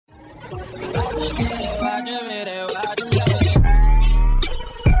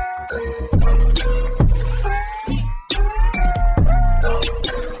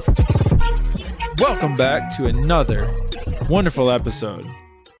Welcome back to another wonderful episode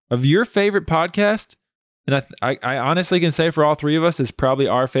of your favorite podcast. And I honestly can say for all three of us, it's probably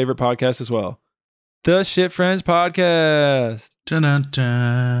our favorite podcast as well. The Shit Friends Podcast.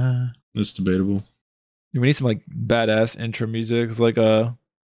 Dun-dun-dun. That's debatable. We need some like badass intro music. It's like a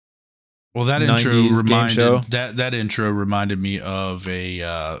that 90s that intro reminded me of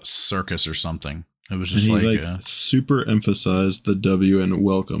a circus or something. It was just and he super emphasized the W in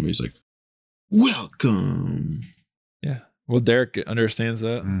welcome. He's like, welcome. Yeah. Well, Derek understands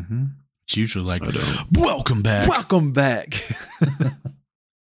that. Mm-hmm. It's usually like, welcome back. Welcome back.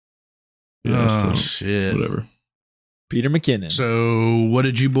 Yeah, shit. Whatever. Peter McKinnon. So what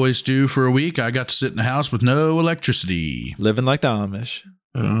did you boys do for a week? I got to sit in the house with no electricity. Living like the Amish.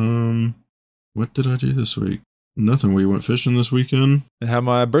 What did I do this week? Nothing. We went fishing this weekend. I had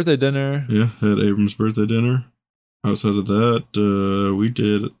my birthday dinner. Yeah, had Abram's birthday dinner. Outside of that, we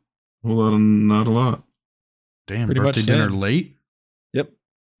did a whole lot of not a lot. Damn, Pretty birthday much dinner same. Late? Yep.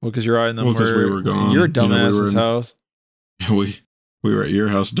 Well, because you're out in the because we were gone. Your dumbass's house. We were at your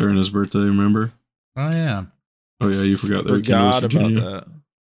house during his birthday, remember? Oh, yeah. Oh, yeah, you forgot that Forgot we came to West about Virginia.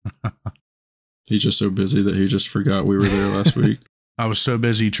 He's just so busy that he just forgot we were there last week. I was so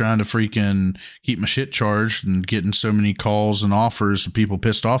busy trying to freaking keep my shit charged and getting so many calls and offers of people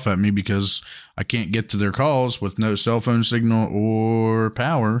pissed off at me because I can't get to their calls with no cell phone signal or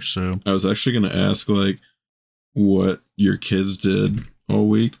power. So I was actually going to ask like what your kids did all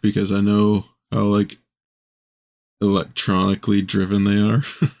week because I know how like electronically driven they are.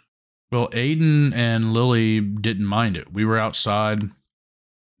 Well, Aiden and Lily didn't mind it. We were outside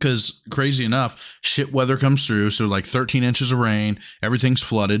because crazy enough, shit weather comes through. So like 13 inches of rain, everything's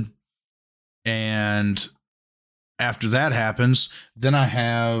flooded. And after that happens, then I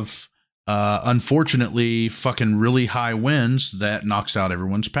have, unfortunately, fucking really high winds that knocks out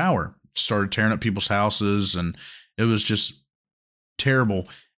everyone's power. Started tearing up people's houses and it was just terrible.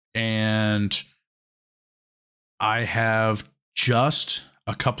 And I have just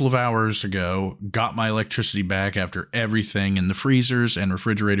a couple of hours ago got my electricity back after everything in the freezers and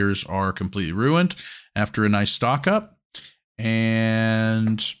refrigerators are completely ruined after a nice stock up.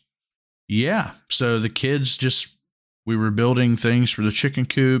 And yeah, so the kids we were building things for the chicken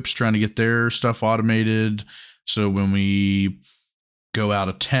coops, trying to get their stuff automated. So when we go out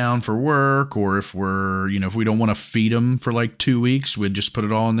of town for work, or if if we don't want to feed them for like 2 weeks, we'd just put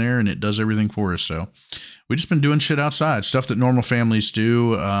it all in there and it does everything for us. So we just been doing shit outside, stuff that normal families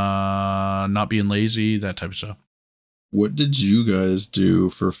do, not being lazy, that type of stuff. What did you guys do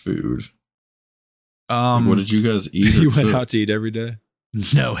for food? What did you guys eat? You went out to eat every day?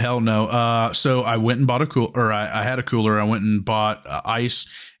 No, hell no. So I went and bought a cooler, or I had a cooler. I went and bought ice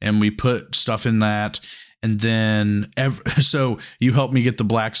and we put stuff in that. And then, so you helped me get the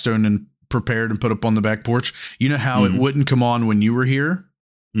Blackstone and prepared and put up on the back porch. You know how it wouldn't come on when you were here?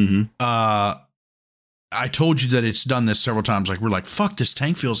 Mm-hmm. I told you that it's done this several times. Like, we're like, fuck, this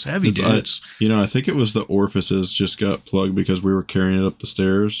tank feels heavy, dude. I think it was the orifices just got plugged because we were carrying it up the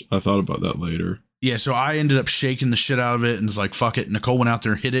stairs. I thought about that later. Yeah, so I ended up shaking the shit out of it and was like, fuck it. Nicole went out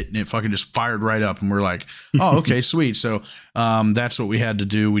there and hit it and it fucking just fired right up. And we're like, oh, okay, sweet. So that's what we had to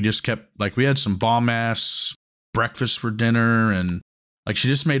do. We just kept, like, we had some bomb ass breakfast for dinner and like she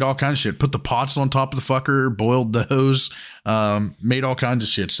just made all kinds of shit. Put the pots on top of the fucker, boiled those, made all kinds of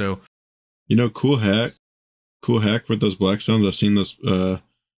shit. So, cool hack with those Blackstones. I've seen this.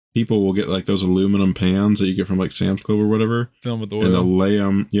 People will get like those aluminum pans that you get from like Sam's Club or whatever. Fill them with oil. And they'll lay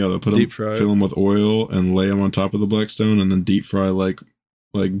them. Yeah, they'll put deep them, fry. fill them with oil and lay them on top of the Blackstone and then deep fry like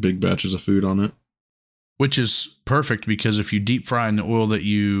big batches of food on it. Which is perfect because if you deep fry in the oil that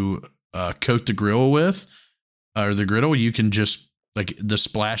you coat the grill with or the griddle, you can just like the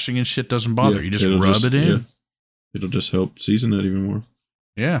splashing and shit doesn't bother. Yeah, you just rub it in. Yeah. It'll just help season it even more.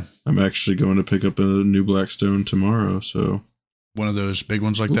 Yeah. I'm actually going to pick up a new Blackstone tomorrow. So one of those big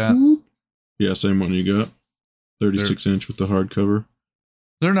ones like that. Yeah, same one you got. 36-inch with the hardcover.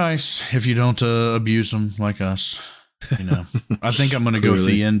 They're nice if you don't abuse them like us. I think I'm going to go with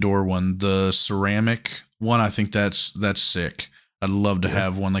the indoor one, the ceramic one. I think that's sick. I'd love to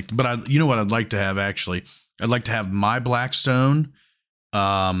have one like, but you know what I'd like to have actually? I'd like to have my Blackstone,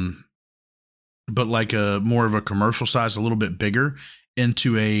 but like more of a commercial size, a little bit bigger,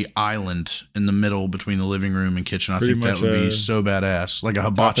 into a island in the middle between the living room and kitchen. I think that would be so badass, like a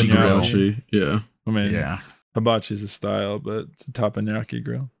hibachi grill. Yeah, I mean, yeah, hibachi's a style, but it's a teppanyaki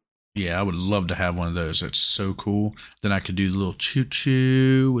grill. Yeah, I would love to have one of those. That's so cool. Then I could do the little choo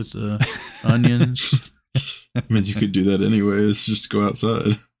choo with the onions. I mean, you could do that anyways. Just go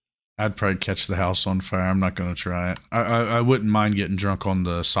outside. I'd probably catch the house on fire. I'm not going to try it. I wouldn't mind getting drunk on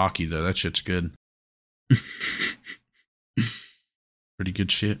the sake, though. That shit's good. Pretty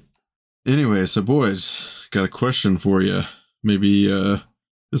good shit. Anyway, so boys, got a question for you. Maybe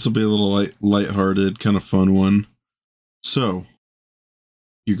this will be a little lighthearted, kind of fun one. So,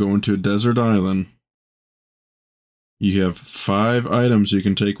 you go into a desert island. You have 5 items you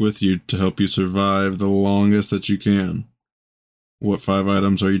can take with you to help you survive the longest that you can. What 5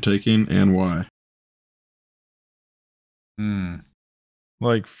 items are you taking and why?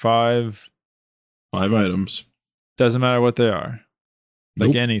 Like 5. 5 items. Doesn't matter what they are. Like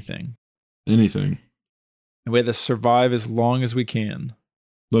Nope. anything. Anything. And we have to survive as long as we can.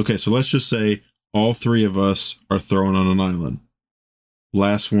 Okay, so let's just say all 3 of us are thrown on an island.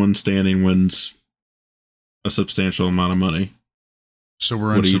 Last one standing wins a substantial amount of money. So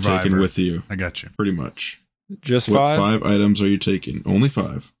we're What in are you Survivor. taking with you? I got you. Pretty much. Just What 5? 5 items are you taking? Only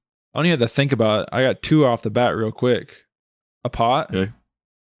 5. I don't even have to think about it. I got 2 off the bat real quick. A pot.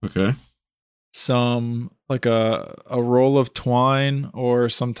 Okay. Some like a roll of twine or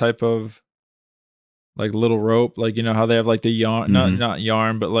some type of like little rope, like you know how they have like the yarn, not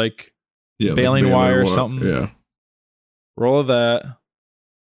yarn, but like Yeah, baling like wire or something. Yeah. Roll of that.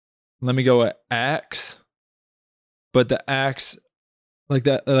 Let me go at axe, but the axe like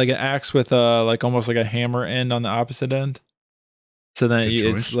that, like an axe with like almost like a hammer end on the opposite end. So then Good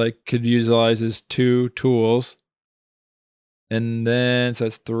it's choice. like could utilize as 2 tools, and then so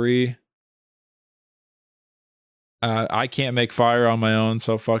that's 3. I can't make fire on my own,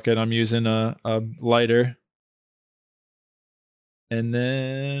 so fuck it. I'm using a lighter. And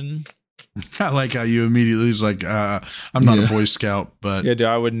then I like how you immediately was like, I'm not a Yeah. Boy Scout, but yeah, dude,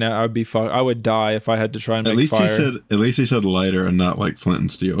 I would die if I had to try and make At least fire. he said lighter and not like flint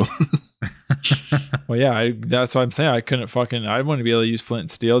and steel. Well, yeah, that's what I'm saying. I wouldn't be able to use flint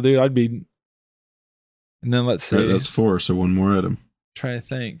and steel, dude. I'd be. And then let's see. Right, that's 4, so 1 more item. Trying to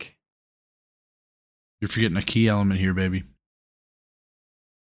think. you're forgetting a key element here, baby.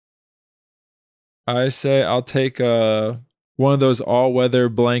 I say I'll take one of those all-weather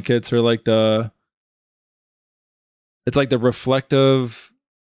blankets or like it's like the reflective,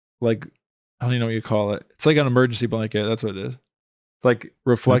 like I don't even know what you call it. It's like an emergency blanket. That's what it is. It's like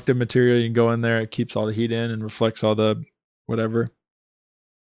reflective material. You can go in there. It keeps all the heat in and reflects all the whatever.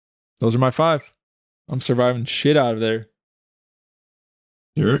 Those are my 5. I'm surviving shit out of there.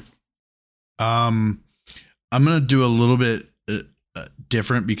 Eric? I'm gonna do a little bit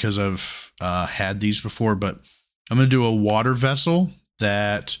different because I've had these before, but I'm gonna do a water vessel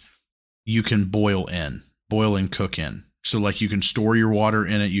that you can boil and cook in. So like you can store your water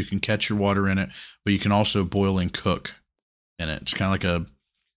in it, you can catch your water in it, but you can also boil and cook in it. It's kind of like a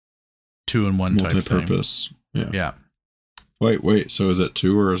 2-in-1 type thing. Multi-purpose. Yeah. Yeah. Wait. So is it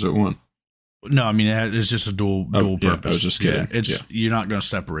 2 or is it 1? No, I mean it's just a dual yeah, purpose. I was just kidding. Yeah, you're not going to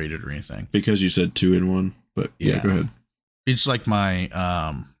separate it or anything. Because you said 2 in 1. But yeah, Yeah. go ahead. It's like my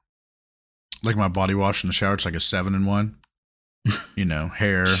body wash in the shower. It's like a 7-in-1. You know,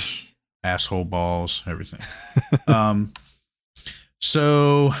 hair, asshole balls, everything.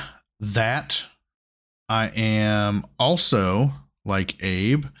 So that I am also like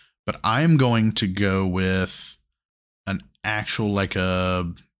Abe, but I'm going to go with an actual like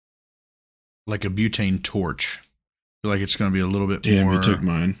a butane torch. I feel like it's going to be a little bit Damn, more. you took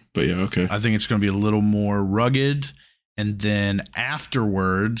mine. But yeah, okay. I think it's going to be a little more rugged. And then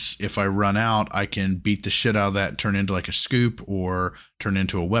afterwards, if I run out, I can beat the shit out of that and turn into like a scoop or turn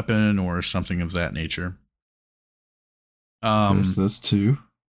into a weapon or something of that nature. Yes, that's 2.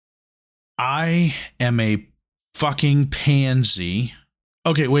 I am a fucking pansy.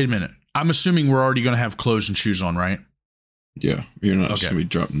 Okay, wait a minute. I'm assuming we're already going to have clothes and shoes on, right? Yeah, you're not just Okay. going to be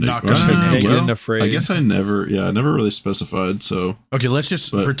dropping Not naked. gonna be naked Well, and afraid. I guess I never really specified, so Okay, let's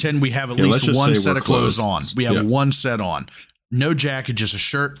just But- pretend we have at yeah, let's least just one say set we're of clothes clothed. on. We have Yeah. one set on. No jacket, just a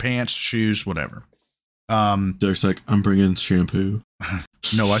shirt, pants, shoes, whatever. Derek's like, I'm bringing shampoo.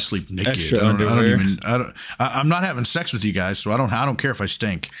 No, I sleep naked. Extra I don't underwear. even. I'm not having sex with you guys, so I don't care if I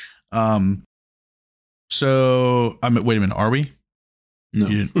stink. So wait a minute. Are we? No.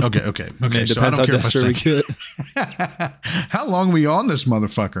 Okay. I mean, it So I depends don't care how if I desperate stink. we get. How long are we on this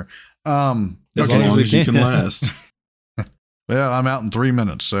motherfucker? As Okay. long we as you can. can last. Well, I'm out in 3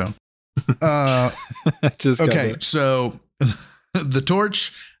 minutes. So, Just got okay. it. So the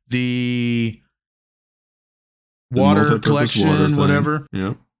torch, the The water multi-purpose collection, water thing. whatever.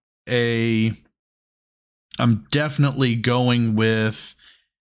 Yep. I'm definitely going with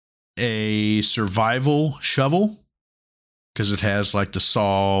a survival shovel because it has like the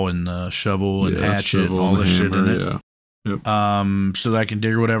saw and the shovel and hatchet and all the shit in it. Yeah. Yep. So that I can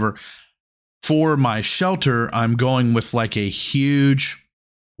dig or whatever. For my shelter, I'm going with like a huge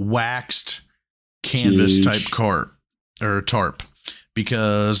waxed canvas type tarp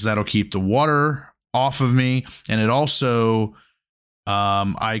because that'll keep the water off of me. And it also,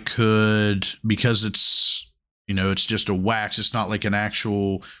 I could, because it's, you know, it's just a wax. It's not like an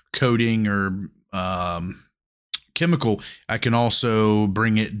actual coating or, chemical. I can also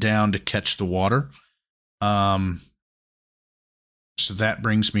bring it down to catch the water. So that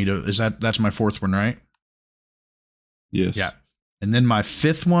brings me to, that's my fourth one, right? Yes. Yeah. And then my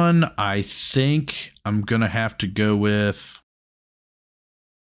fifth one, I think I'm going to have to go with,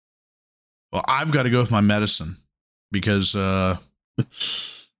 well, I've got to go with my medicine because, okay.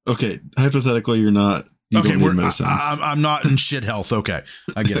 Hypothetically, you don't need medicine. I'm not in shit health. Okay.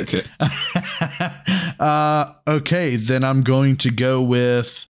 I get it. Okay. Okay. Then I'm going to go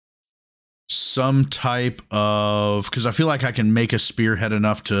with some type of, because I feel like I can make a spearhead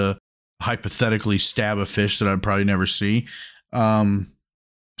enough to hypothetically stab a fish that I'd probably never see. So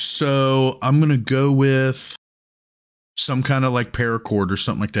I'm going to go with some kind of like paracord or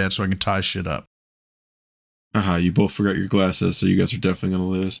something like that so I can tie shit up. You both forgot your glasses, so you guys are definitely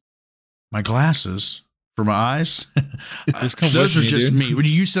going to lose. My glasses for my eyes? Those are just me.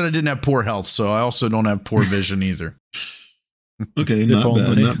 You said I didn't have poor health, so I also don't have poor vision either. Okay,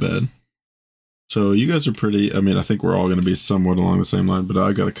 not bad. So you guys are pretty, I mean, I think we're all going to be somewhat along the same line, but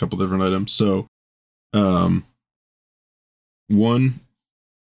I got a couple different items. So, one,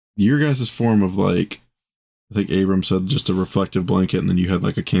 your guys' form of like, I think Abram said just a reflective blanket and then you had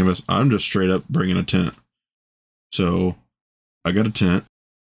like a canvas. I'm just straight up bringing a tent. So I got a tent.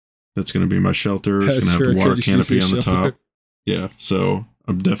 That's going to be my shelter. It's going to have the water canopy on the top. Yeah. So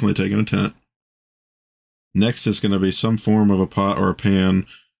I'm definitely taking a tent. Next is going to be some form of a pot or a pan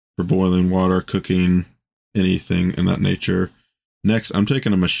for boiling water, cooking, anything in that nature. Next, I'm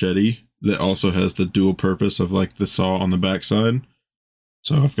taking a machete that also has the dual purpose of like the saw on the backside.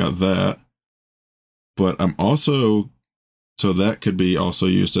 So I've got that. But I'm also, so that could be also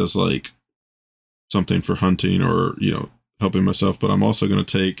used as like something for hunting or, you know, helping myself. But I'm also going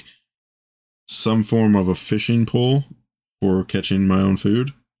to take some form of a fishing pole for catching my own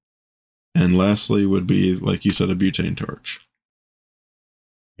food. And lastly would be, like you said, a butane torch.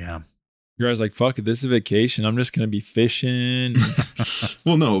 Yeah. Your guys like, fuck it, this is vacation. I'm just going to be fishing.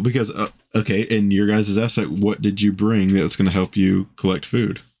 Well, no, because, okay, in your guys' asset, what did you bring that's going to help you collect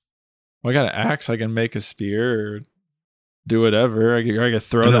food? Well, I got an axe. I can make a spear or do whatever. I could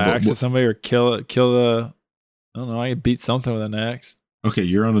throw the axe at somebody or kill the, I don't know, I could beat something with an axe. Okay,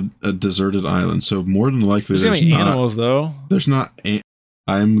 you're on a deserted island, so more than likely there's not animals, though. There's not,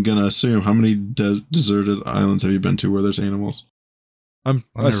 I'm going to assume, how many deserted islands have you been to where there's animals? I'm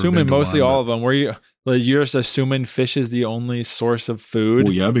assuming mostly all of them. You're just assuming fish is the only source of food?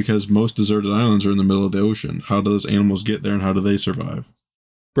 Well, yeah, because most deserted islands are in the middle of the ocean. How do those animals get there and how do they survive?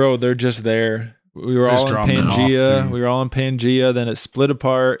 Bro, they're just there. We were all in Pangea. Then it split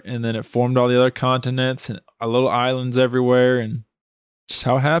apart, and then it formed all the other continents and little islands everywhere, and just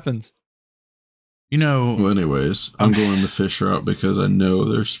how it happens. You know. Well, anyways, I'm going the fish route because I know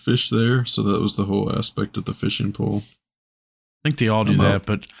there's fish there, so that was the whole aspect of the fishing pole. I think they all do that,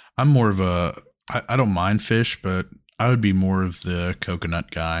 but I'm more of I don't mind fish, but I would be more of the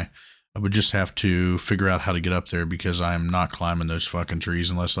coconut guy. I would just have to figure out how to get up there because I'm not climbing those fucking trees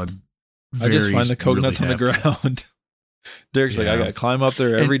unless I just find the coconuts on the ground. Derek's like, I got to climb up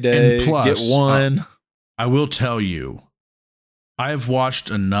there every day, and plus, get one. I will tell you, I have watched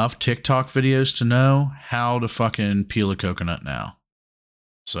enough TikTok videos to know how to fucking peel a coconut now.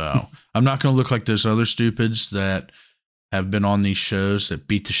 So I'm not going to look like those other stupids that have been on these shows that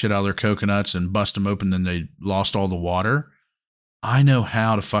beat the shit out of their coconuts and bust them open, then they lost all the water. I know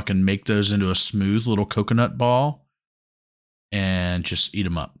how to fucking make those into a smooth little coconut ball and just eat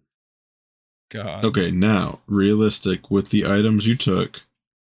them up. God. Okay, now, realistic with the items you took,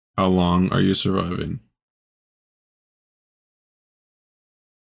 how long are you surviving?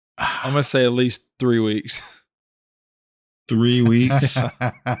 I'm going to say at least 3 weeks. 3 weeks?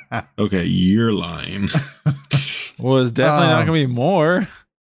 Okay, you're lying. Well, it's definitely not going to be more.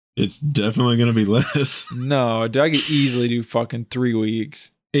 It's definitely going to be less. No, dude, I could easily do fucking 3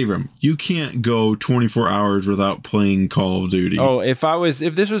 weeks. Abram, you can't go 24 hours without playing Call of Duty. Oh, if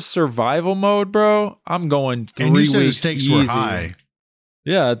this was survival mode, bro, I'm going 3 weeks. And you said the stakes were high.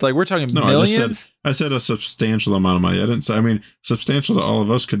 Yeah, it's like we're talking millions. I said a substantial amount of money. I didn't say, I mean, substantial to all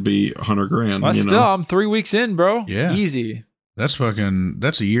of us could be $100,000. Well, I'm 3 weeks in, bro. Yeah. Easy. That's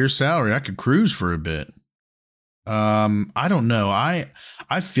a year's salary. I could cruise for a bit. I don't know. I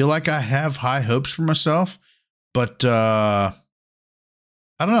feel like I have high hopes for myself, but I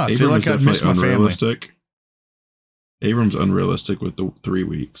don't know. I feel like I'd miss my family. Abram's unrealistic with the 3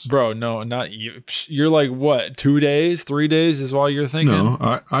 weeks. Bro, no, not you. You're like, what, 2 days, 3 days is all you're thinking? No,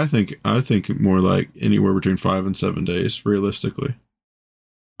 I think more like anywhere between 5 and 7 days, realistically.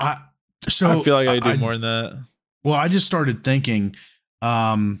 I feel like I do more than that. Well, I just started thinking.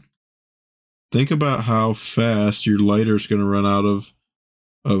 Think about how fast your lighter's going to run out of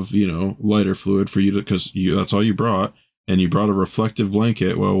lighter fluid for you to, because that's all you brought, and you brought a reflective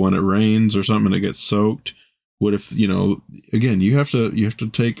blanket. Well, when it rains or something, it gets soaked. What if, again, you have to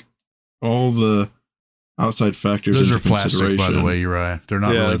take all the outside factors into consideration. Those are plastic, by the way. You're right. They're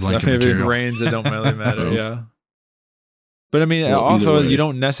not really blanket material. If it rains, it don't really matter. Yeah. But I mean, also, you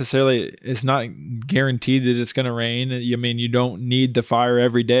don't necessarily, it's not guaranteed that it's going to rain. I mean, you don't need the fire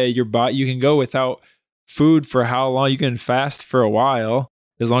every day. You can go without food for how long? You can fast for a while.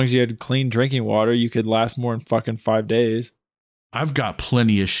 As long as you had clean drinking water, you could last more than fucking 5 days. I've got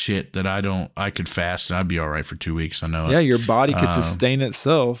plenty of shit that I could fast and I'd be all right for 2 weeks. I know. Yeah, your body could sustain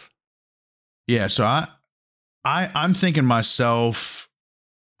itself. Yeah, so I'm thinking myself,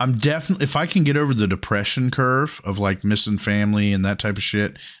 I'm definitely, if I can get over the depression curve of like missing family and that type of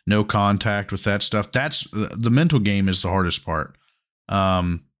shit, no contact with that stuff, that's the mental game is the hardest part.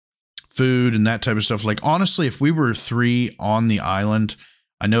 Food and that type of stuff. Like, honestly, if we were 3 on the island,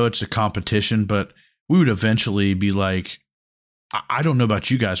 I know it's a competition, but we would eventually be like, I don't know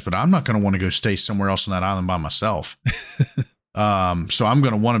about you guys, but I'm not going to want to go stay somewhere else on that island by myself. So I'm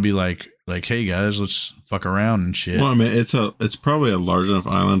going to want to be like, hey guys, let's fuck around and shit. Well, I mean, it's probably a large enough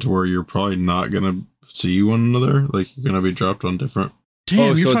island to where you're probably not going to see one another. Like, you're going to be dropped on different.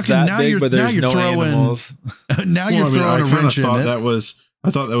 Damn, you're fucking, now you're throwing animals. Now you're throwing a wrench in it. I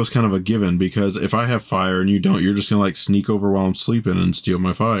thought that was kind of a given, because if I have fire and you don't, you're just going to like sneak over while I'm sleeping and steal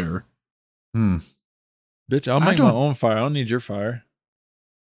my fire. Bitch, I'll make my own fire. I don't need your fire.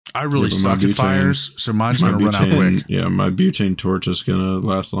 I really suck at fires, so mine's going to run out quick. Yeah, my butane torch is going to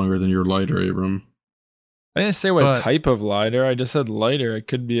last longer than your lighter, Abram. I didn't say what type of lighter. I just said lighter. It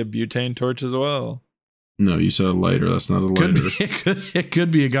could be a butane torch as well. No, you said a lighter. That's not a lighter. It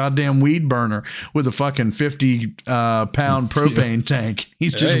could be a goddamn weed burner with a fucking 50-pound propane tank.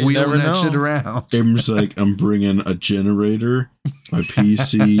 He's just wheeling that shit around. Abram's like, I'm bringing a generator, my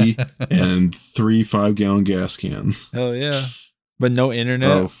PC, and 3 5-gallon gas cans. Hell yeah. But no internet?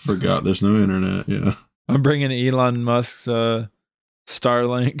 Oh, forgot. There's no internet, yeah. I'm bringing Elon Musk's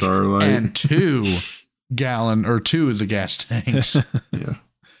Starlink. And 2-gallon or 2 of the gas tanks. Yeah.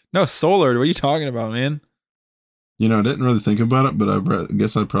 No, solar. What are you talking about, man? I didn't really think about it, but I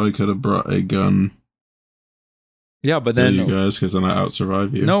guess I probably could have brought a gun. Yeah, but then you guys, because then I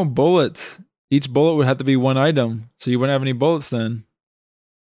out-survive you. No, bullets. Each bullet would have to be 1 item, so you wouldn't have any bullets then.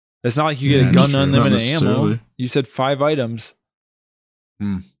 It's not like you get a gun unlimited ammo. You said 5 items.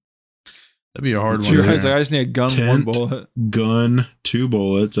 That'd be a hard one. Like, I just need a gun, Tent, 1 bullet. Gun, 2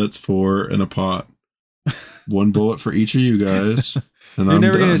 bullets. That's 4 in a pot. 1 bullet for each of you guys. And You're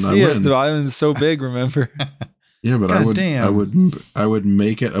never going to see us. The island is so big, remember? Yeah, but I would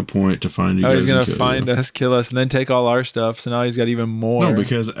make it a point to find you guys. He's going to find us, kill us, and then take all our stuff. So now he's got even more. No,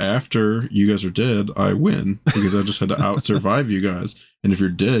 because after you guys are dead, I win. Because I just had to out-survive you guys. And if you're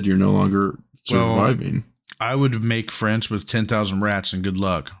dead, you're no longer surviving. Well, I would make friends with 10,000 rats and good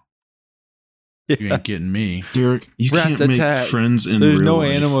luck. Yeah. You ain't getting me. Derek, you rats can't attack. make friends in There's real no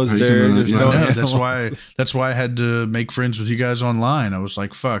life. animals, Derek. There's no animals. That's why I had to make friends with you guys online. I was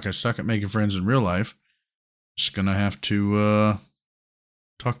like, fuck, I suck at making friends in real life. Just gonna have to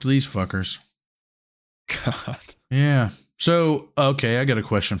talk to these fuckers. God. Yeah. So, okay, I got a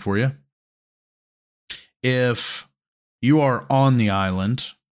question for you. If you are on the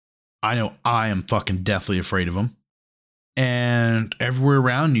island, I know I am fucking deathly afraid of them. And everywhere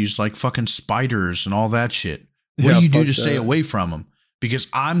around you is like fucking spiders and all that shit. What do you do to stay away from them? Because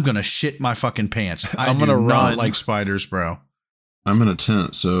I'm going to shit my fucking pants. I'm going to not like spiders, bro. I'm in a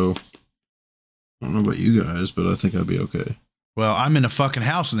tent, so I don't know about you guys, but I think I'd be okay. Well, I'm in a fucking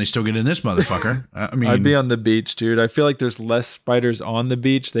house and they still get in this motherfucker. I mean, I'd be on the beach, dude. I feel like there's less spiders on the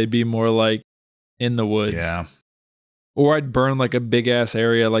beach. They'd be more like in the woods. Yeah. Or I'd burn like a big ass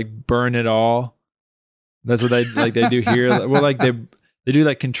area, like burn it all. That's what they do here. Well, like they do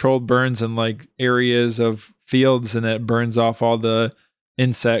like controlled burns in like areas of fields, and it burns off all the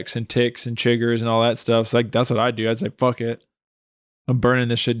insects and ticks and chiggers and all that stuff. So like that's what I do. I'd say fuck it. I'm burning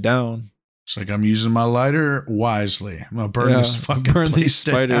this shit down. It's like I'm using my lighter wisely. I'm gonna burn this fucking these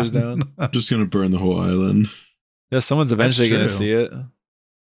spiders down. I'm just gonna burn the whole island. Yeah, someone's eventually going to true. see it.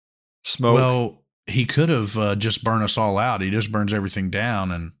 Smoke. Well, he could have just burned us all out. He just burns everything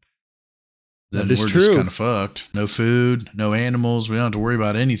down, and then That is we're true. just kind of fucked. No food, no animals. We don't have to worry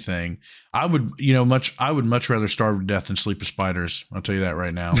about anything. I would much rather starve to death than sleep with spiders. I'll tell you that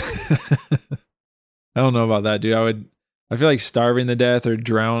right now. I don't know about that, dude. I feel like starving to death or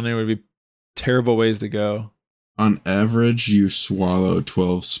drowning would be terrible ways to go. On average, you swallow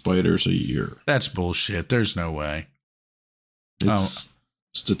 12 spiders a year. That's bullshit. There's no way. It's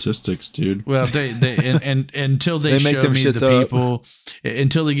statistics, dude. Well, they and until they They make show them me the shits up. people,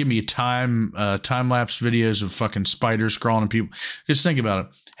 until they give me time lapse videos of fucking spiders crawling on people. Just think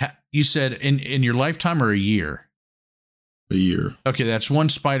about it. You said in your lifetime or a year? A year. Okay, that's one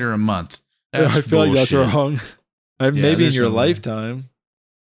spider a month. That's I feel like that's bullshit. wrong. Maybe in there's your no way. lifetime.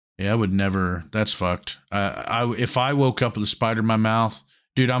 Yeah, I would never. That's fucked. If I woke up with a spider in my mouth,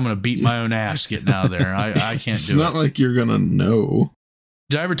 dude, I'm gonna beat my own ass getting out of there. I can't It's do not it. like you're gonna know.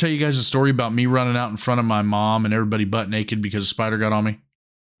 Did I ever tell you guys a story about me running out in front of my mom and everybody butt naked because a spider got on me?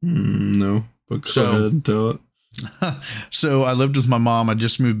 No, but go So- ahead and tell it. So I lived with my mom. I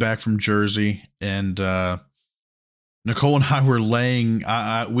just moved back from Jersey, and Nicole and I were laying.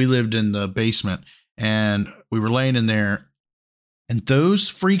 We lived in the basement, and we were laying in there. And those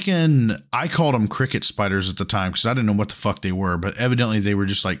freaking, I called them cricket spiders at the time because I didn't know what the fuck they were, but evidently they were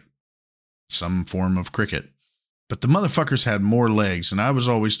just like some form of cricket. But the motherfuckers had more legs, and I was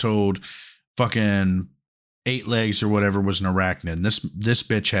always told fucking 8 legs or whatever was an arachnid. And this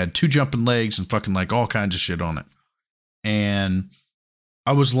bitch had 2 jumping legs and fucking like all kinds of shit on it. And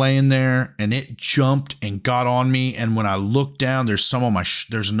I was laying there, and it jumped and got on me. And when I looked down, there's some on my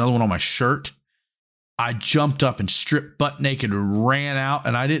there's another one on my shirt. I jumped up and stripped butt naked and ran out,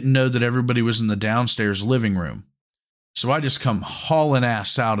 and I didn't know that everybody was in the downstairs living room. So I just come hauling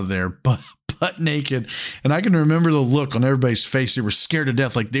ass out of there, butt naked. And I can remember the look on everybody's face. They were scared to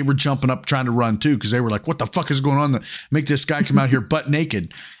death. Like they were jumping up trying to run too, because they were like, what the fuck is going on to make this guy come out here butt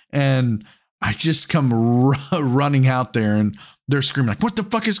naked? And I just come running out there, and they're screaming like, what the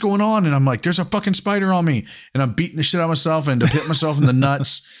fuck is going on? And I'm like, there's a fucking spider on me. And I'm beating the shit out of myself and to hit myself in the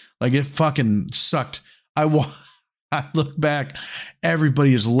nuts. Like it fucking sucked. I look back,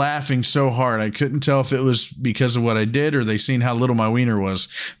 everybody is laughing so hard. I couldn't tell if it was because of what I did or they seen how little my wiener was,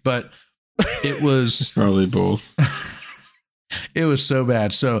 but it was Probably both. it was so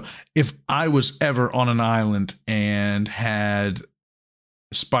bad. So if I was ever on an island and had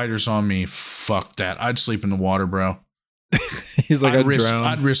spiders on me, fuck that. I'd sleep in the water, bro. He's like, I'd drown.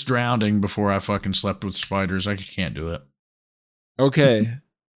 I'd risk drowning before I fucking slept with spiders. I can't do it. Okay.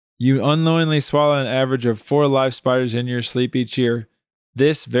 You unknowingly swallow an average of 4 live spiders in your sleep each year.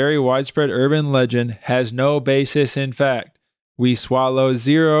 This very widespread urban legend has no basis in fact. We swallow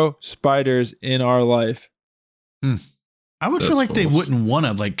 0 spiders in our life. I would feel That's like they false. wouldn't want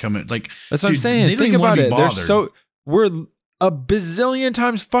to like come in. Like That's what I'm dude, saying. they don't Think even wanna about be it. bothered. We're a bazillion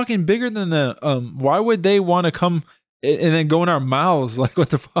times fucking bigger than them. Why would they want to come and then go in our mouths? Like, what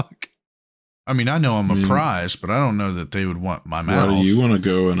the fuck? I mean, I know I'm a I mean- prize, but I don't know that they would want my Why mouth. do you want to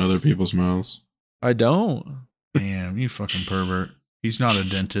go in other people's mouths? I don't. Damn, you fucking pervert. He's not a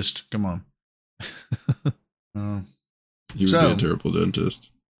dentist. Come on. Oh. He would So- be a terrible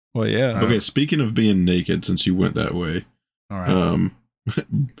dentist. Well, yeah. Uh, Okay, speaking of being naked, since you went that way, All right.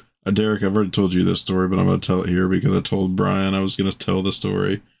 Derek, I've already told you this story, but I'm going to tell it here because I told Brian I was going to tell the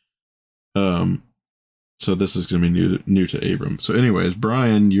story. So this is going to be new to Abram. So anyways,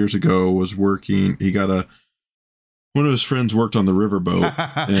 Brian years ago was working. He got one of his friends worked on the riverboat.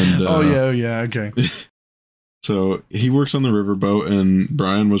 and, yeah. Okay. So he works on the riverboat, and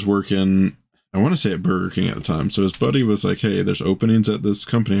Brian was working, I want to say at Burger King at the time. So his buddy was like, hey, there's openings at this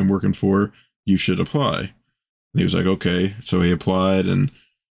company I'm working for. You should apply. And he was like, okay. So he applied, and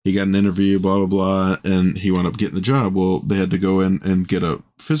he got an interview, blah, blah, blah. And he wound up getting the job. Well, they had to go in and get a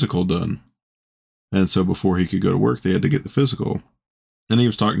physical done. And so before he could go to work, they had to get the physical. And he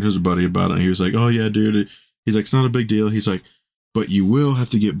was talking to his buddy about it. And he was like, oh, yeah, dude. He's like, it's not a big deal. He's like, but you will have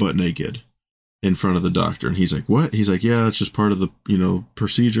to get butt naked in front of the doctor. And he's like, what? He's like, yeah, it's just part of the,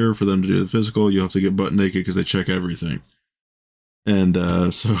 procedure for them to do the physical. You have to get butt naked because they check everything. And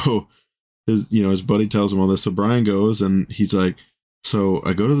so his buddy tells him all this. So Brian goes, and he's like, so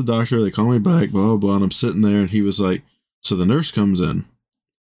I go to the doctor, they call me back, blah, blah, blah. And I'm sitting there, and he was like, so the nurse comes in.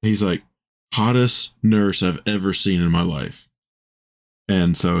 He's like, hottest nurse I've ever seen in my life.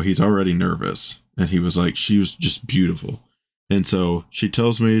 And so he's already nervous. And he was like, she was just beautiful. And so she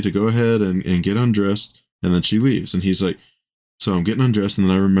tells me to go ahead and get undressed. And then she leaves. And he's like, so I'm getting undressed. And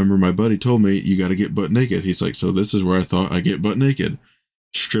then I remember my buddy told me, you got to get butt naked. He's like, so this is where I thought I get butt naked.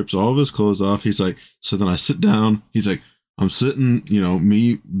 strips all of his clothes off. He's like, so then I sit down. He's like, I'm sitting,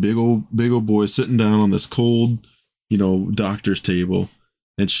 me, big old boy sitting down on this cold, doctor's table.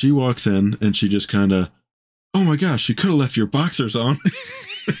 And she walks in and she just kind of, oh my gosh, you could have left your boxers on.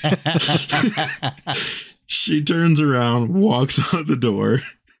 She turns around, walks out the door,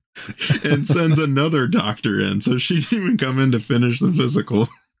 and sends another doctor in. So she didn't even come in to finish the physical.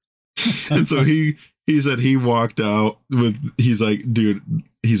 And so he said he walked out he's like, dude,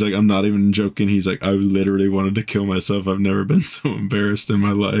 I'm not even joking. He's like, I literally wanted to kill myself. I've never been so embarrassed in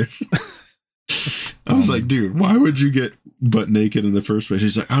my life. I was like, dude, why would you get butt naked in the first place?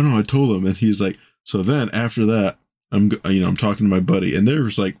 He's like, I don't know. I told him. And he's like, so then after that, I'm talking to my buddy, and there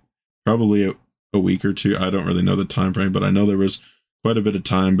was like probably a week or two. I don't really know the time frame, but I know there was quite a bit of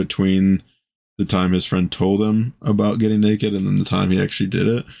time between the time his friend told him about getting naked and then the time he actually did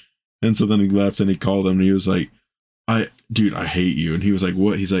it. And so then he left and he called him and he was like, I hate you. And he was like,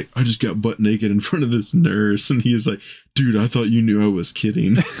 what? He's like, I just got butt naked in front of this nurse. And he was like, dude, I thought you knew I was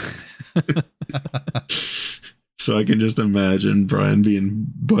kidding. So I can just imagine Brian being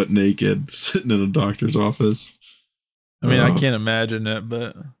butt naked sitting in a doctor's office. I mean, I can't imagine it,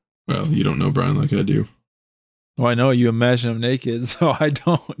 but... Well, you don't know Brian like I do. Well, I know you imagine him naked, so I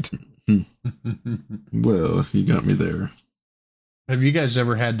don't. Well, you got me there. Have you guys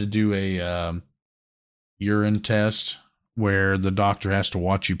ever had to do a urine test where the doctor has to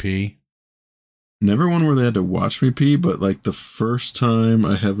watch you pee? Never one where they had to watch me pee, but like the first time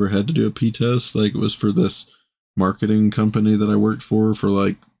I ever had to do a pee test, like it was for this marketing company that I worked for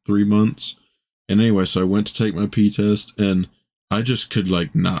like 3 months. And anyway, so I went to take my pee test and I just could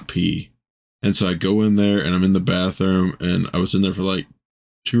like not pee. And so I go in there and I'm in the bathroom and I was in there for like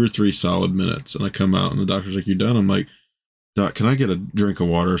 2 or 3 solid minutes. And I come out and the doctor's like, you done? I'm like, Doc, can I get a drink of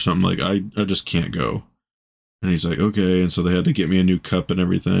water or something? Like, I just can't go. And he's like, okay. And so they had to get me a new cup and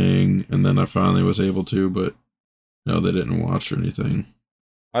everything. And then I finally was able to, but no, they didn't watch or anything.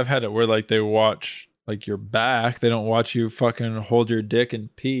 I've had it where like they watch like your back. They don't watch you fucking hold your dick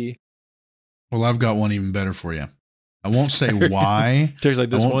and pee. Well, I've got one even better for you. I won't say why. There's like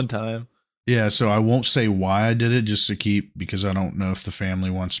this one time. Yeah, so I won't say why I did it just to keep, because I don't know if the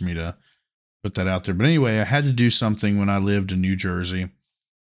family wants me to put that out there. But anyway, I had to do something when I lived in New Jersey.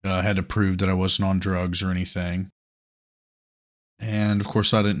 I had to prove that I wasn't on drugs or anything. And of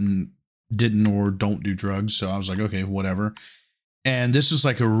course I didn't or don't do drugs. So I was like, okay, whatever. And this is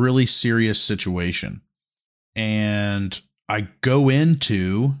like a really serious situation. And I go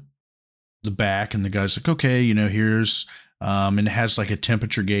into the back and the guy's like, okay, here's, and it has like a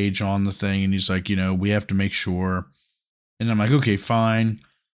temperature gauge on the thing. And he's like, we have to make sure. And I'm like, okay, fine.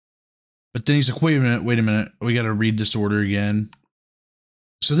 But then he's like, wait a minute. We got to read this order again.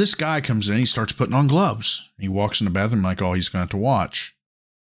 So this guy comes in, he starts putting on gloves. He walks in the bathroom like, oh, he's going to have to watch.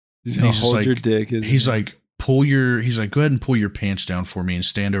 He's going to hold your dick. He's like, go ahead and pull your pants down for me and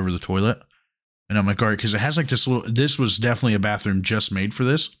stand over the toilet. And I'm like, all right, because it has like this was definitely a bathroom just made for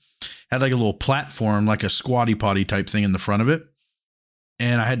this. Had like a little platform, like a squatty potty type thing in the front of it.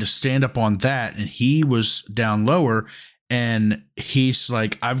 And I had to stand up on that. And he was down lower. And he's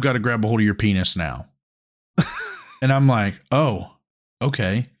like, I've got to grab a hold of your penis now. And I'm like, oh,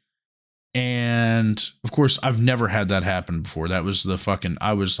 okay. And of course, I've never had that happen before. That was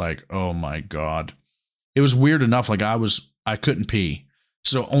I was like, oh my God. It was weird enough. Like I couldn't pee.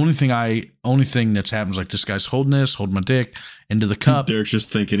 So only thing that's happened is like this guy's holding my dick into the cup. Derek's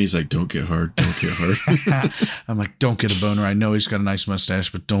just thinking, he's like, don't get hard. I'm like, don't get a boner. I know he's got a nice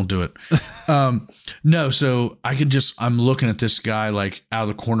mustache, but don't do it. No, so I'm looking at this guy like out of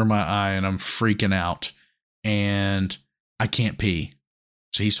the corner of my eye and I'm freaking out and I can't pee.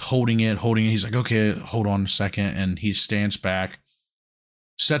 So he's holding it. He's like, okay, hold on a second. And he stands back,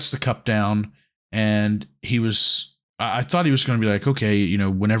 sets the cup down, and I thought he was going to be like, okay,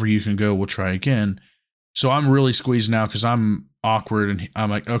 whenever you can go, we'll try again. So I'm really squeezing out because I'm awkward and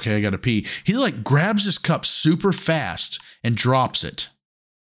I'm like, okay, I got to pee. He like grabs his cup super fast and drops it.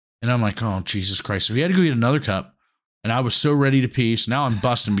 And I'm like, oh, Jesus Christ. So he had to go get another cup and I was so ready to pee. So now I'm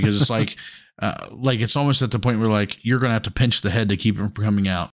busting because it's like it's almost at the point where like, you're going to have to pinch the head to keep it from coming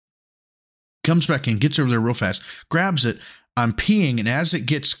out. Comes back in, gets over there real fast, grabs it. I'm peeing, and as it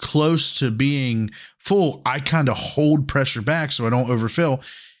gets close to being full, I kind of hold pressure back so I don't overfill.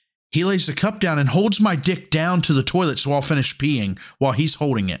 He lays the cup down and holds my dick down to the toilet so I'll finish peeing while he's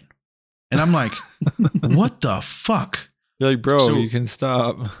holding it. And I'm like, what the fuck? You're like, bro, you can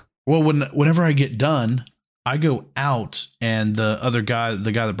stop. Well, whenever I get done, I go out, and the other guy,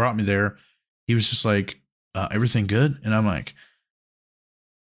 the guy that brought me there, he was just like, everything good? And I'm like,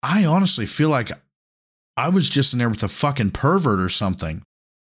 I honestly feel like I was just in there with a fucking pervert or something.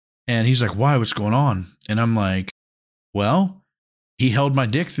 And he's like, why? What's going on? And I'm like, well, he held my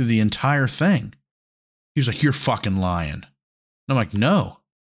dick through the entire thing. He was like, you're fucking lying. And I'm like, no.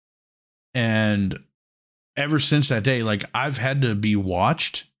 And ever since that day, like I've had to be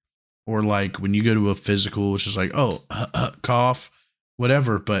watched, or like when you go to a physical, it's just like, oh, cough,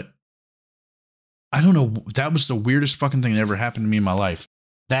 whatever. But I don't know. That was the weirdest fucking thing that ever happened to me in my life.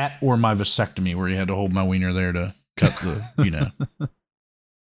 That or my vasectomy, where you had to hold my wiener there to cut the,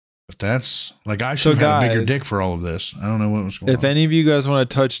 But that's like, I should have had a bigger dick for all of this. I don't know what was going on. If any of you guys want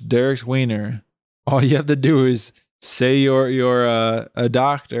to touch Derek's wiener, all you have to do is say you're a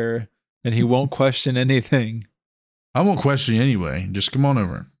doctor, and he won't question anything. I won't question you anyway. Just come on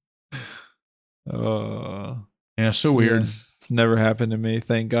over. Yeah, so weird. Yeah, it's never happened to me,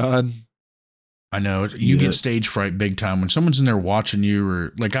 thank God. I know. You get stage fright big time when someone's in there watching you,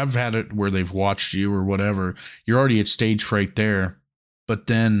 or like I've had it where they've watched you or whatever. You're already at stage fright there, but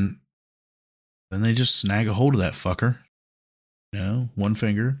then they just snag a hold of that fucker. One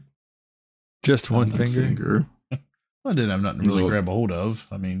finger. Just one finger. I didn't have nothing to really grab a hold of.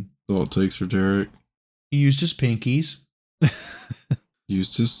 I mean, that's all it takes for Derek. He used his pinkies.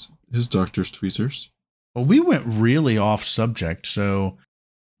 Used his doctor's tweezers. Well, we went really off subject, so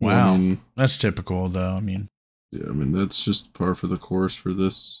wow. Well, that's typical though. Yeah, that's just par for the course for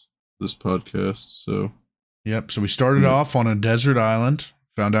this podcast. So yep. So we started off on a desert island,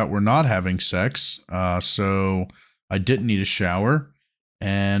 found out we're not having sex. So I didn't need a shower,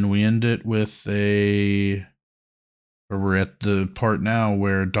 and we end it with we're at the part now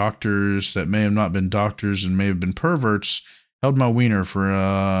where doctors that may have not been doctors and may have been perverts held my wiener for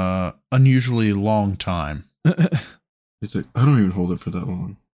a unusually long time. He's like, I don't even hold it for that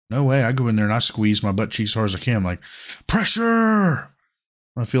long. No way. I go in there and I squeeze my butt cheeks as hard as I can. I'm like, pressure.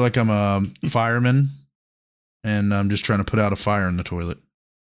 I feel like I'm a fireman and I'm just trying to put out a fire in the toilet.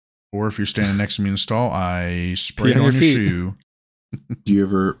 Or if you're standing next to me in the stall, I spray it on your shoe. Do you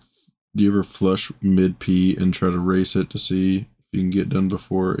ever flush mid pee and try to race it to see if you can get done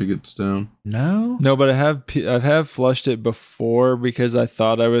before it gets down? No, but I have flushed it before because I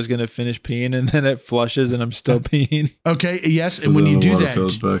thought I was going to finish peeing, and then it flushes and I'm still peeing. Okay, yes, and when you do that,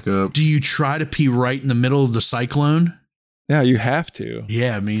 fills back up. Do you try to pee right in the middle of the cyclone? Yeah, you have to.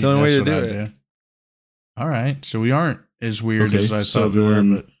 Yeah, it's the only way to do it. All right, so we aren't as weird as I thought we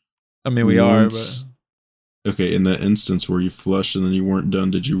were. But we are. But okay, in that instance where you flushed and then you weren't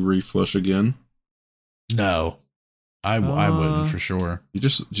done, did you re-flush again? No, I wouldn't for sure. You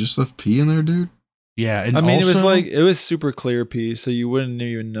just left pee in there, dude? Yeah, and it was super clear pee, so you wouldn't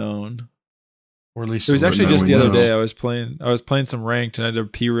even known. Or at least it was actually just the other day. I was playing some ranked and I had to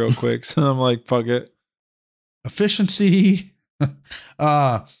pee real quick, so I'm like, fuck it. Efficiency.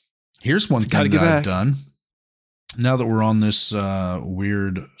 Here's one thing that I've done. Now that we're on this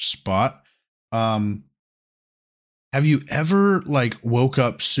weird spot, have you ever like woke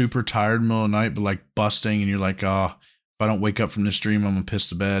up super tired in the middle of the night, but like busting, and you're like, oh, if I don't wake up from this dream, I'm gonna piss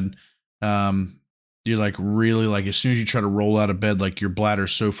the bed. You're like really like as soon as you try to roll out of bed, like your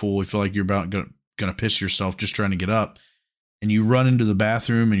bladder's so full, you feel like you're about gonna piss yourself just trying to get up, and you run into the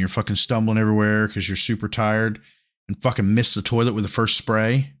bathroom and you're fucking stumbling everywhere because you're super tired and fucking miss the toilet with the first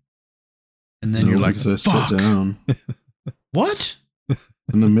spray, and then you're like, fuck. Sit down. What?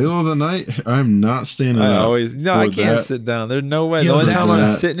 In the middle of the night, I'm not standing up. I can't sit down. There's no way. The only time I'm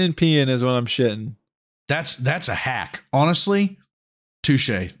sitting and peeing is when I'm shitting. That's a hack. Honestly,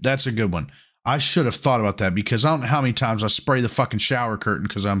 touche. That's a good one. I should have thought about that because I don't know how many times I spray the fucking shower curtain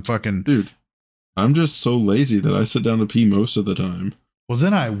because I'm fucking... Dude, I'm just so lazy that I sit down to pee most of the time. Well,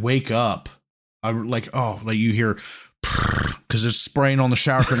 then I wake up. I'm like, you hear... Because it's spraying on the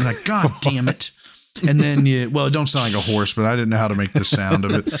shower curtain. Like, God damn it. And then it don't sound like a horse, but I didn't know how to make the sound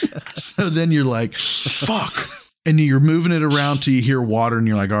of it. So then you're like, fuck. And you're moving it around till you hear water and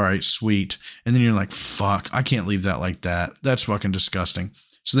you're like, all right, sweet. And then you're like, fuck, I can't leave that like that. That's fucking disgusting.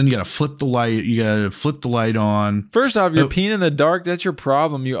 So then you got to flip the light. You got to flip the light on. First off, you're peeing in the dark. That's your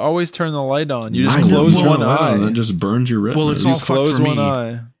problem. You always turn the light on. You just close one eye. And it just burns your retina. Well, it's all fucked for me.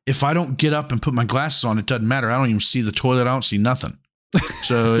 Eye. If I don't get up and put my glasses on, it doesn't matter. I don't even see the toilet. I don't see nothing.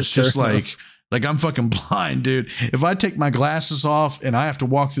 So it's just like I'm fucking blind, dude. If I take my glasses off and I have to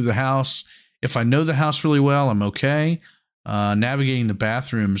walk through the house, if I know the house really well, I'm okay. Navigating the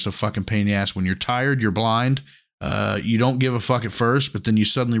bathroom is a fucking pain in the ass. When you're tired, you're blind. You don't give a fuck at first, but then you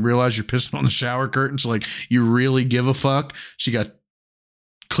suddenly realize you're pissing on the shower curtain. So like you really give a fuck. So you got to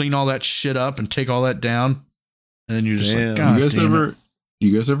clean all that shit up and take all that down. And then you're just like, God, do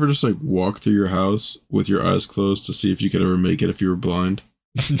you guys ever just like walk through your house with your eyes closed to see if you could ever make it if you were blind?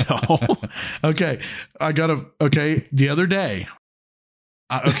 No. Okay. The other day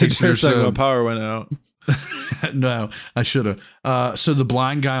Okay, so there's my power went out. no, I should have. So the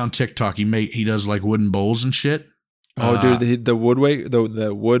blind guy on TikTok, he does like wooden bowls and shit. Oh, dude, the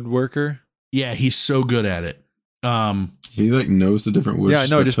woodworker. Yeah, he's so good at it. He like knows the different woods. Yeah, I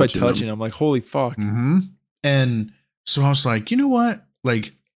know. Just by touching, I'm like, holy fuck. Mm-hmm. And so I was like, you know what?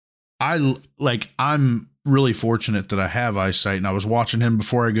 Like, I'm really fortunate that I have eyesight, and I was watching him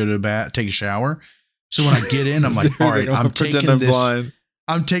before I go to take a shower. So when I get in, I'm like, all right,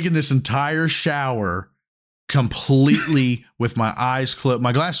 I'm taking this entire shower completely with my eyes closed.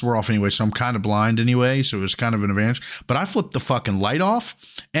 My glasses were off anyway, so I'm kind of blind anyway, so it was kind of an advantage. But I flipped the fucking light off,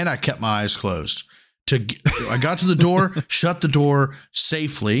 and I kept my eyes closed. I got to the door, shut the door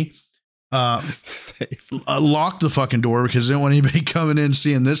safely, locked the fucking door because I didn't want anybody coming in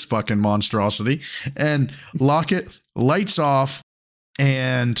seeing this fucking monstrosity, and lock it, lights off,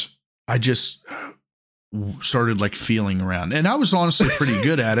 and I just started like feeling around. And I was honestly pretty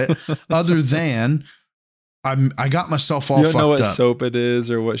good at it, other than I got myself all fucked up. You don't know what soap it is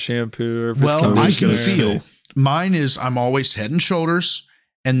or what shampoo. Or if I can feel. Mine is I'm always Head and Shoulders.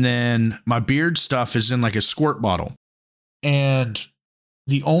 And then my beard stuff is in like a squirt bottle. And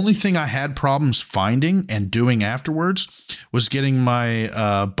the only thing I had problems finding and doing afterwards was getting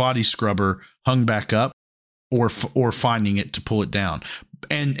my body scrubber hung back up or finding it to pull it down.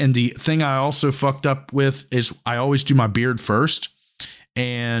 And the thing I also fucked up with is I always do my beard first.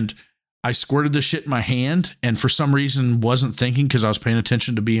 And I squirted the shit in my hand, and for some reason wasn't thinking because I was paying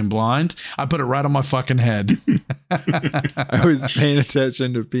attention to being blind. I put it right on my fucking head. I was paying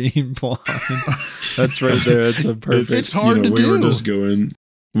attention to being blind. That's right there. That's a perfect. It's hard to do. We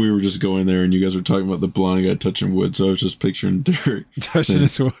were just going there, and you guys were talking about the blind guy touching wood. So I was just picturing Derek touching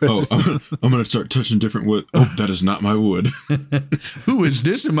his wood. Oh, I'm going to start touching different wood. Oh, that is not my wood. Who is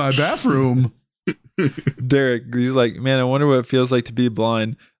this in my bathroom? Derek, he's like, man, I wonder what it feels like to be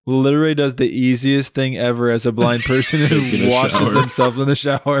blind. Literally does the easiest thing ever as a blind person and washes themselves in the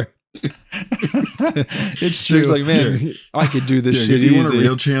shower. It's true. He's like, man, Derek, I could do this shit if you easy. Want a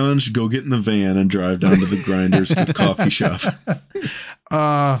real challenge, go get in the van and drive down to the Grinders coffee shop.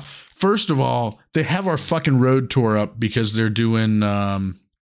 First of all, they have our fucking road tour up because they're doing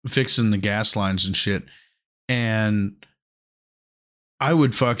fixing the gas lines and shit. And I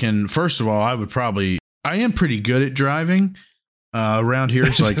would first of all, I am pretty good at driving. Around here,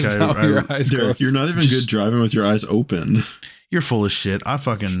 it's like Derek, you're not even good driving with your eyes open. You're full of shit.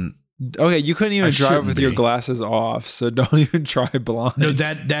 Okay, you couldn't even drive with your glasses off, so don't even try blind. No,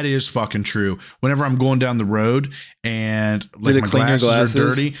 that is fucking true. Whenever I'm going down the road and like my glasses are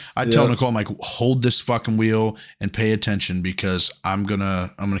dirty, I tell Nicole, I'm like, hold this fucking wheel and pay attention because I'm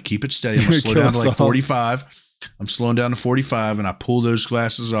gonna keep it steady. I'm gonna slow down to like 45. I'm slowing down to 45, and I pull those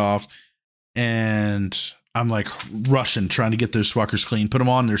glasses off, and I'm like rushing, trying to get those fuckers clean. Put them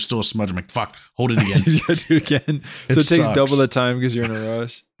on, there's still a smudge. I'm like, fuck, hold it again. You gotta do it again. So it takes double the time because you're in a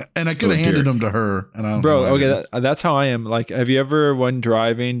rush. And I could have handed them to her. And I don't Bro, okay, that's how I am. Like, have you ever, when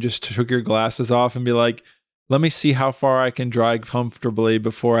driving, just took your glasses off and be like, let me see how far I can drive comfortably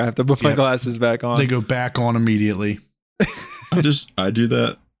before I have to put my glasses back on? They go back on immediately. I do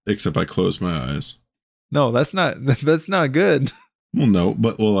that, except I close my eyes. No, that's not good. Well, no,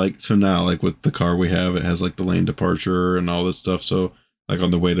 but so now, like with the car we have, it has like the lane departure and all this stuff. So like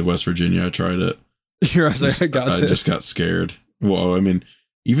on the way to West Virginia, I tried it. I just got scared. Well, I mean,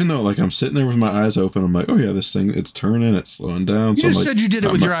 even though like I'm sitting there with my eyes open, I'm like, oh yeah, this thing, it's turning, it's slowing down. You just said you did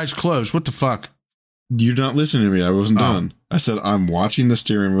it with your eyes closed. What the fuck? You're not listening to me. I wasn't done. I said, I'm watching the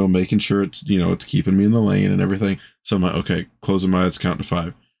steering wheel, making sure it's, it's keeping me in the lane and everything. So I'm like, okay, closing my eyes, count to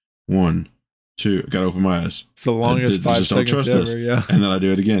 5. 1, 2, gotta open my eyes. It's the longest 5 seconds ever, yeah. And then I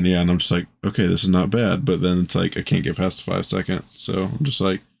do it again, yeah, and I'm just like, okay, this is not bad, but then it's like I can't get past the 5 seconds, so I'm just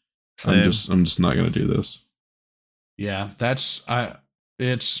like, I'm just not gonna do this. Yeah,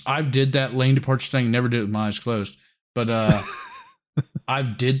 I've did that lane departure thing, never did it with my eyes closed, but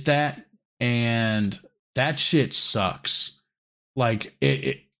I've did that, and that shit sucks. Like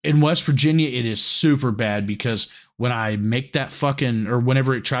in West Virginia, it is super bad because when I make that fucking, or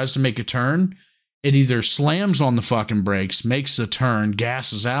whenever it tries to make a turn, it either slams on the fucking brakes, makes the turn,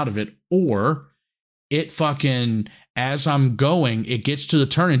 gasses out of it, or it fucking, as I'm going, it gets to the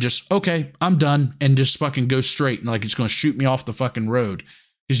turn and just, okay, I'm done, and just fucking goes straight, and like it's going to shoot me off the fucking road.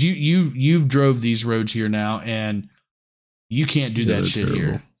 Because you've drove these roads here now, and you can't do that shit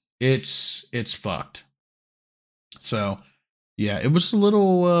terrible. Here. It's fucked. So yeah, it was a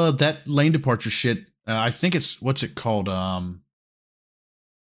little that lane departure shit. I think it's, what's it called?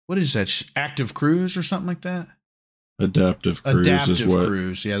 What is that? Active cruise or something like that? Adaptive cruise is what?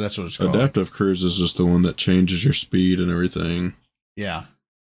 Cruise. Yeah, that's what it's called. Adaptive cruise is just the one that changes your speed and everything. Yeah.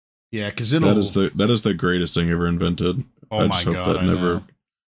 Yeah, because it'll. That is the greatest thing ever invented. Oh I my just hope God, that I never. know.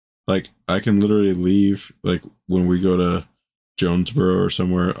 Like, I can literally leave, like, when we go to Jonesboro or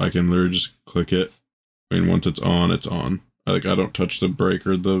somewhere, I can literally just click it. I mean, once it's on, it's on. Like, I don't touch the brake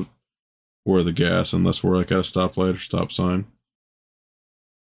or the gas unless we're, like, at a stoplight or stop sign.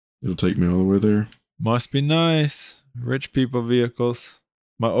 It'll take me all the way there. Must be nice. Rich people vehicles.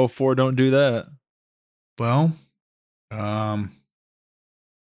 My 04 don't do that. Well,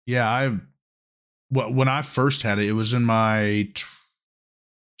 yeah, when I first had it, it was in my.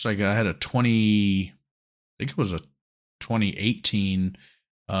 It's like I had a 20. I think it was a 2018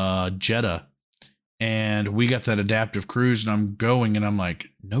 Jetta, and we got that adaptive cruise, and I'm going, and I'm like,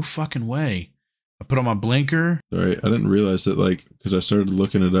 no fucking way. I put on my blinker. Sorry, I didn't realize that, like, because I started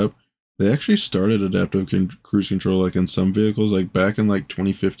looking it up. They actually started adaptive cruise control, like, in some vehicles, like, back in, like,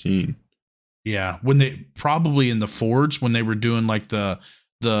 2015. Yeah, when they probably in the Fords when they were doing like the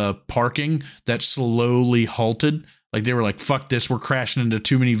parking that slowly halted. Like they were like, fuck this, we're crashing into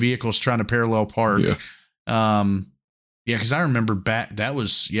too many vehicles trying to parallel park. Yeah. Yeah, because I remember back, that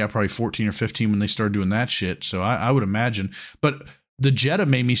was, probably 14 or 15 when they started doing that shit. So I would imagine. But the Jetta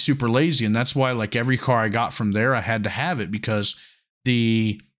made me super lazy. And that's why, like, every car I got from there, I had to have it because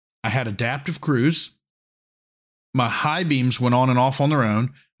I had adaptive cruise. My high beams went on and off on their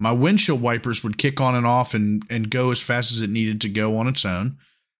own. My windshield wipers would kick on and off and go as fast as it needed to go on its own.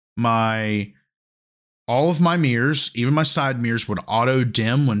 All of my mirrors, even my side mirrors, would auto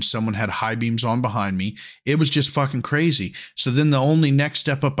dim when someone had high beams on behind me. It was just fucking crazy. So then the only next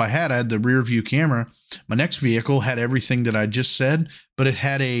step up I had the rear view camera. My next vehicle had everything that I just said, but it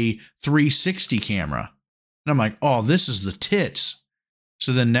had a 360 camera. And I'm like, oh, this is the tits.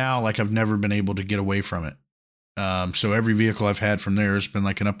 So then now, like, I've never been able to get away from it. So every vehicle I've had from there has been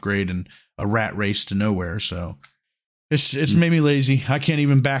like an upgrade and a rat race to nowhere. So it's made me lazy. I can't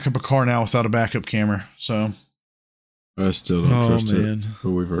even back up a car now without a backup camera. So I still don't trust it, but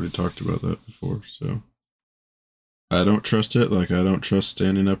we've already talked about that before. So I don't trust it. Like I don't trust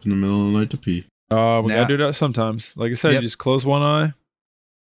standing up in the middle of the night to pee. We gotta do that sometimes. Like I said, you just close one eye,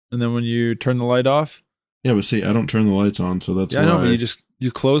 and then when you turn the light off. Yeah, but see, I don't turn the lights on, so that's why. I know, but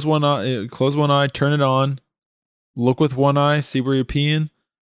you close one eye, turn it on, look with one eye, see where you're peeing,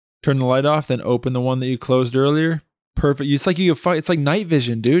 turn the light off, then open the one that you closed earlier. Perfect. It's like it's like night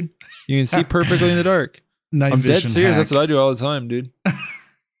vision, dude. You can see perfectly in the dark. I'm dead serious. That's what I do all the time, dude.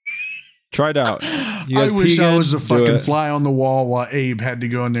 Try it out. I wish I was a fucking fly on the wall while Abe had to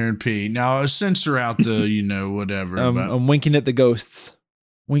go in there and pee. Now I'll censor out the, whatever. I'm winking at the ghosts.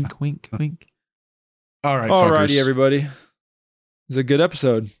 Wink, wink, wink. All right, alrighty, everybody. It was a good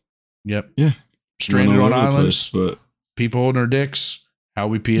episode. Yep. Yeah. Stranded on islands, but people holding their dicks. How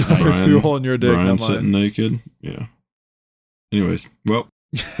we pee at night. You're holding your dick. Brian sitting naked. Yeah. Anyways, well,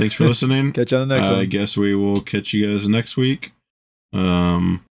 thanks for listening. Catch you on the next one. I guess we will catch you guys next week.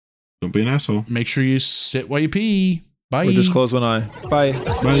 Don't be an asshole. Make sure you sit while you pee. Bye. Or just close one eye. Bye.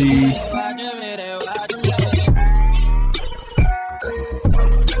 Bye.